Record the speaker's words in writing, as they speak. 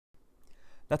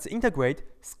let's integrate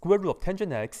square root of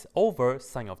tangent x over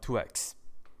sine of 2x.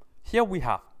 Here we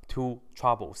have two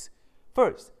troubles.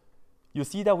 First, you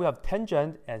see that we have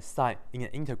tangent and sine in an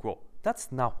integral.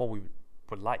 That's not what we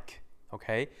would like,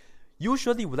 okay?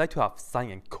 Usually we like to have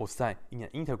sine and cosine in an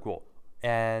integral,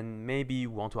 and maybe you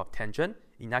want to have tangent.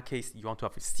 In that case, you want to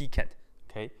have a secant,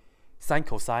 okay? Sine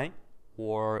cosine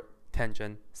or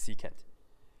tangent secant.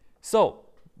 So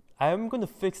I'm going to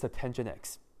fix the tangent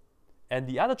x. And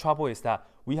the other trouble is that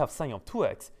we have sine of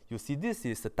 2x. You see this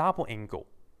is a double angle.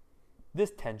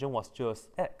 This tangent was just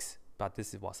x, but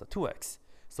this was a 2x.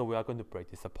 So we are going to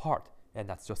break this apart, and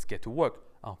let's just get to work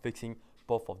on fixing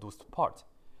both of those parts.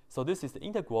 So this is the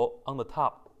integral on the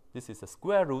top. This is the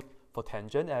square root for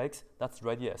tangent x, that's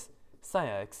radius sine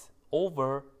x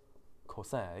over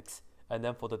cosine x. And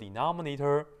then for the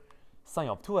denominator, sine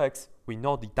of 2x, we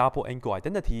know the double angle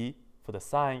identity. For the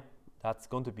sine, that's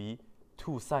going to be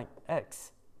 2 sine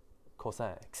x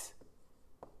cosine x.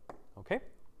 Okay?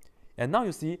 And now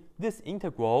you see this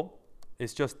integral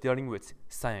is just dealing with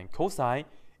sine and cosine,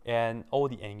 and all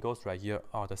the angles right here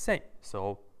are the same.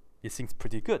 So it seems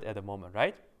pretty good at the moment,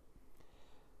 right?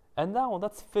 And now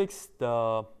let's fix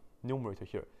the numerator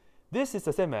here. This is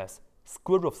the same as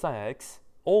square root of sine x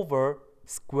over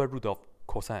square root of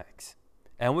cosine x.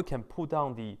 And we can put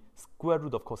down the square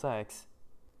root of cosine x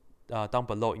down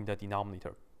below in the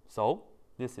denominator. So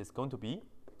this is going to be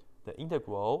the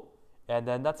integral, and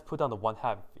then let's put down the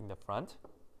 1/2 in the front.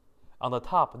 On the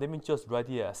top, let me just write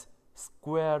it as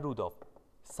square root of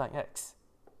sine x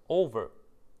over,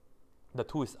 the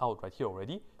 2 is out right here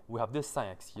already. We have this sine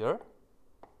x here,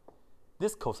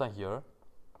 this cosine here,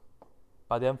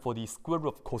 but then for the square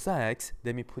root of cosine x,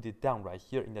 let me put it down right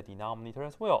here in the denominator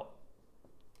as well.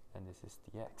 And this is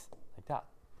dx, like that.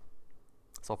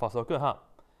 So far so good, huh?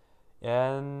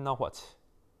 And now what?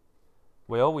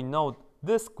 Well, we know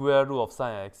this square root of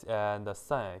sine x and the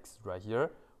sine x right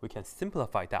here, we can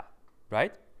simplify that,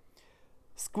 right?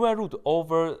 Square root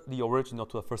over the original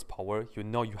to the first power, you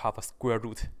know you have a square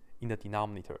root in the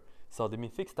denominator. So let me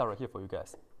fix that right here for you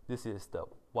guys. This is the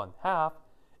 1/2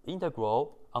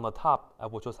 integral. On the top, I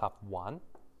will just have 1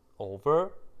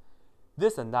 over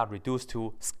this, and that reduced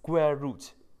to square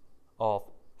root of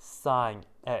sine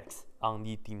x on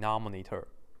the denominator,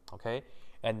 okay?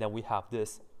 And then we have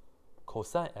this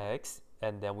cosine x,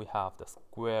 and then we have the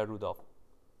square root of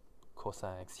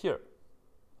cosine x here,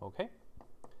 okay?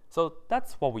 So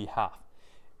that's what we have.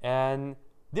 And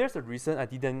there's a reason I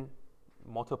didn't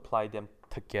multiply them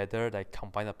together, like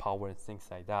combine the power and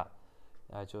things like that.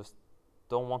 I just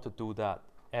don't want to do that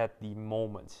at the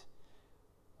moment.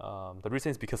 The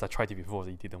reason is because I tried it before,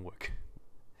 it didn't work.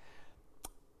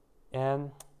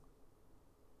 And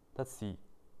let's see,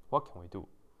 what can we do?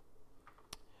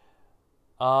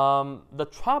 The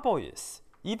trouble is,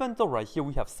 even though right here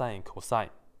we have sine and cosine,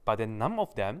 but then none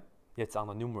of them is on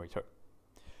the numerator.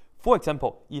 For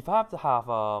example, if I have to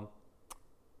have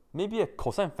maybe a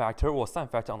cosine factor or sine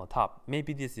factor on the top,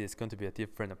 maybe this is going to be a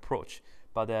different approach.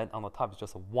 But then on the top is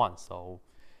just a 1, so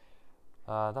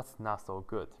that's not so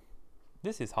good.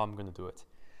 This is how I'm going to do it.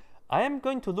 I am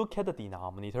going to look at the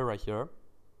denominator right here.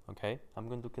 Okay, I'm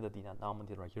going to look at the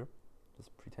denominator right here.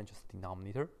 Just pretend just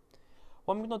denominator.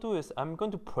 What I'm going to do is I'm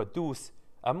going to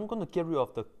get rid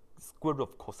of the square root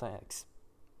of cosine x.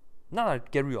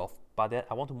 Not get rid of, but then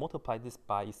I want to multiply this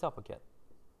by itself again.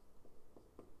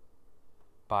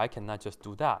 But I cannot just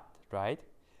do that, right?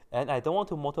 And I don't want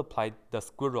to multiply the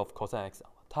square root of cosine x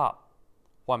on the top.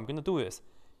 What I'm going to do is,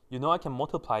 you know, I can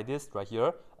multiply this right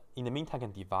here. In the meantime, I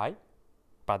can divide.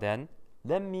 But then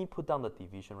let me put down the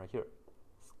division right here.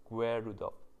 Square root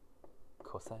of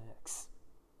cosine x.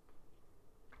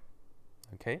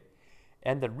 Okay?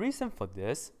 And the reason for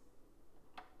this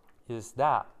is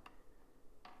that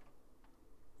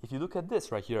if you look at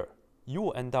this right here, you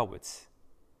will end up with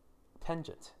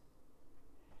tangent.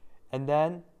 And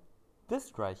then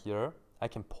this right here, I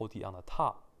can put it on the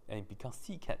top and it becomes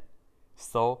secant.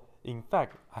 So in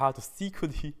fact, I have to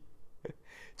secretly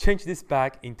change this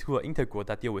back into an integral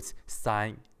that deals with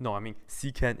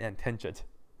secant and tangent.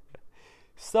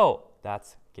 So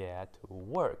let's get to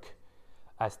work.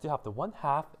 I still have the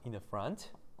 1/2 in the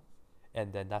front,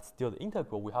 and then that's still the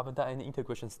integral. We haven't done any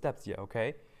integration steps yet,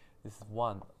 okay? This is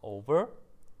 1 over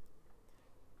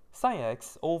sine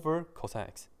x over cosine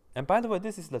x. And by the way,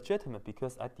 this is legitimate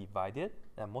because I divided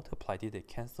and multiplied it, they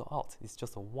cancel out. It's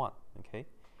just a 1, okay?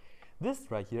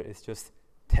 This right here is just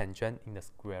tangent in the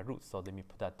square root. So let me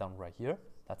put that down right here.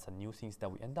 That's a new thing that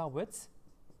we end up with.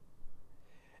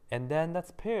 And then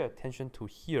let's pay attention to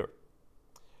here.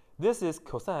 This is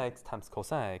cosine x times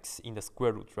cosine x in the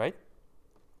square root, right?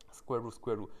 Square root,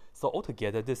 square root. So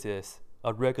altogether, this is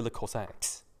a regular cosine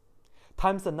x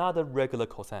times another regular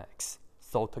cosine x.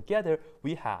 So together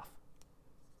we have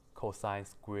cosine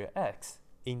square x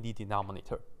in the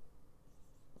denominator.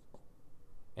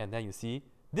 And then you see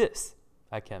this,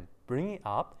 I can bring it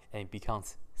up and it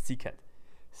becomes secant.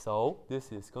 So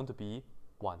this is going to be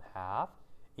 1/2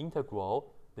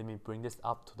 integral. Let me bring this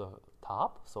up to the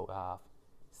top. So I have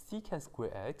secant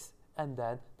square x, and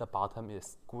then the bottom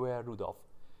is square root of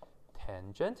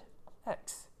tangent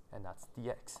x, and that's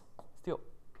dx still.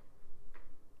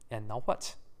 And now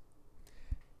what?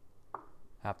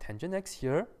 I have tangent x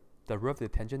here. The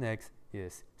derivative of tangent x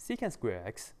is secant square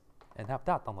x, and have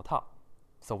that on the top.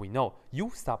 So we know u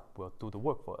sub will do the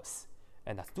work for us.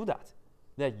 And let's do that.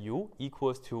 Let u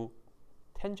equals to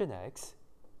tangent x,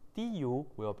 du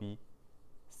will be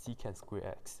secant square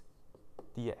x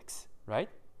dx, right?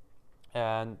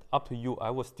 And up to you,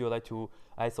 I would still like to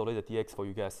isolate the dx for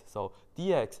you guys. So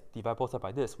dx divided both sides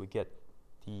by this, we get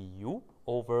du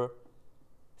over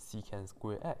secant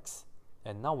square x.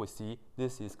 And now we see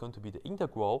this is going to be the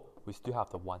integral. We still have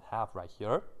the 1/2 right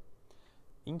here.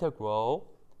 Integral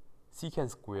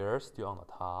secant square still on the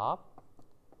top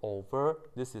over,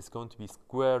 this is going to be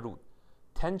square root.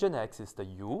 Tangent x is the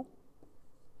u,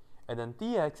 and then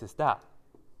dx is that,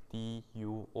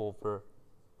 du over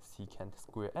secant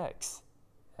square x.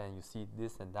 And you see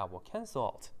this and that will cancel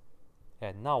out.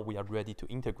 And now we are ready to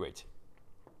integrate.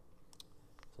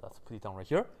 So let's put it down right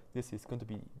here. This is going to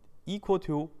be equal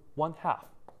to 1/2,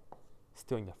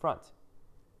 still in the front.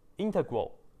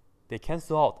 Integral, they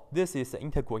cancel out. This is the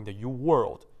integral in the u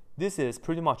world. This is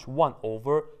pretty much 1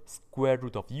 over square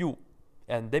root of u.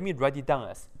 And let me write it down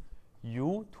as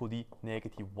u to the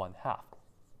negative 1/2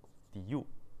 du.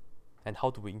 And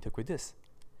how do we integrate this?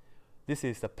 This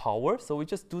is the power, so we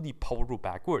just do the power rule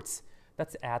backwards.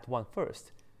 Let's add 1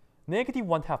 first. Negative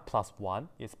 1/2 plus 1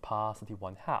 is positive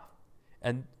 1/2.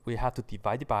 And we have to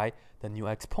divide it by the new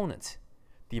exponent.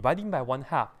 Dividing by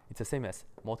 1/2 is the same as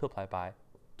multiply by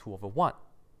 2 over 1.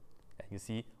 And you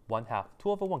see 1/2, 2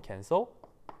 over 1 cancel.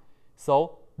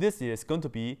 So this is going to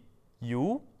be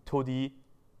u to the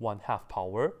 1/2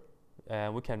 power.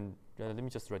 And we can, let me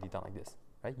just write it down like this,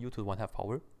 right? U to the 1/2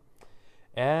 power.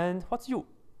 And what's u?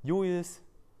 U is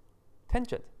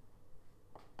tangent.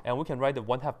 And we can write the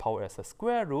 1/2 power as a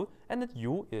square root, and then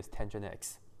u is tangent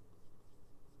x.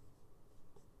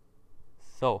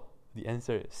 So the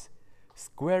answer is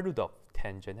square root of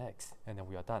tangent x. And then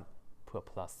we are done. Put a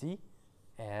plus c,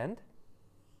 and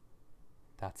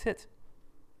that's it.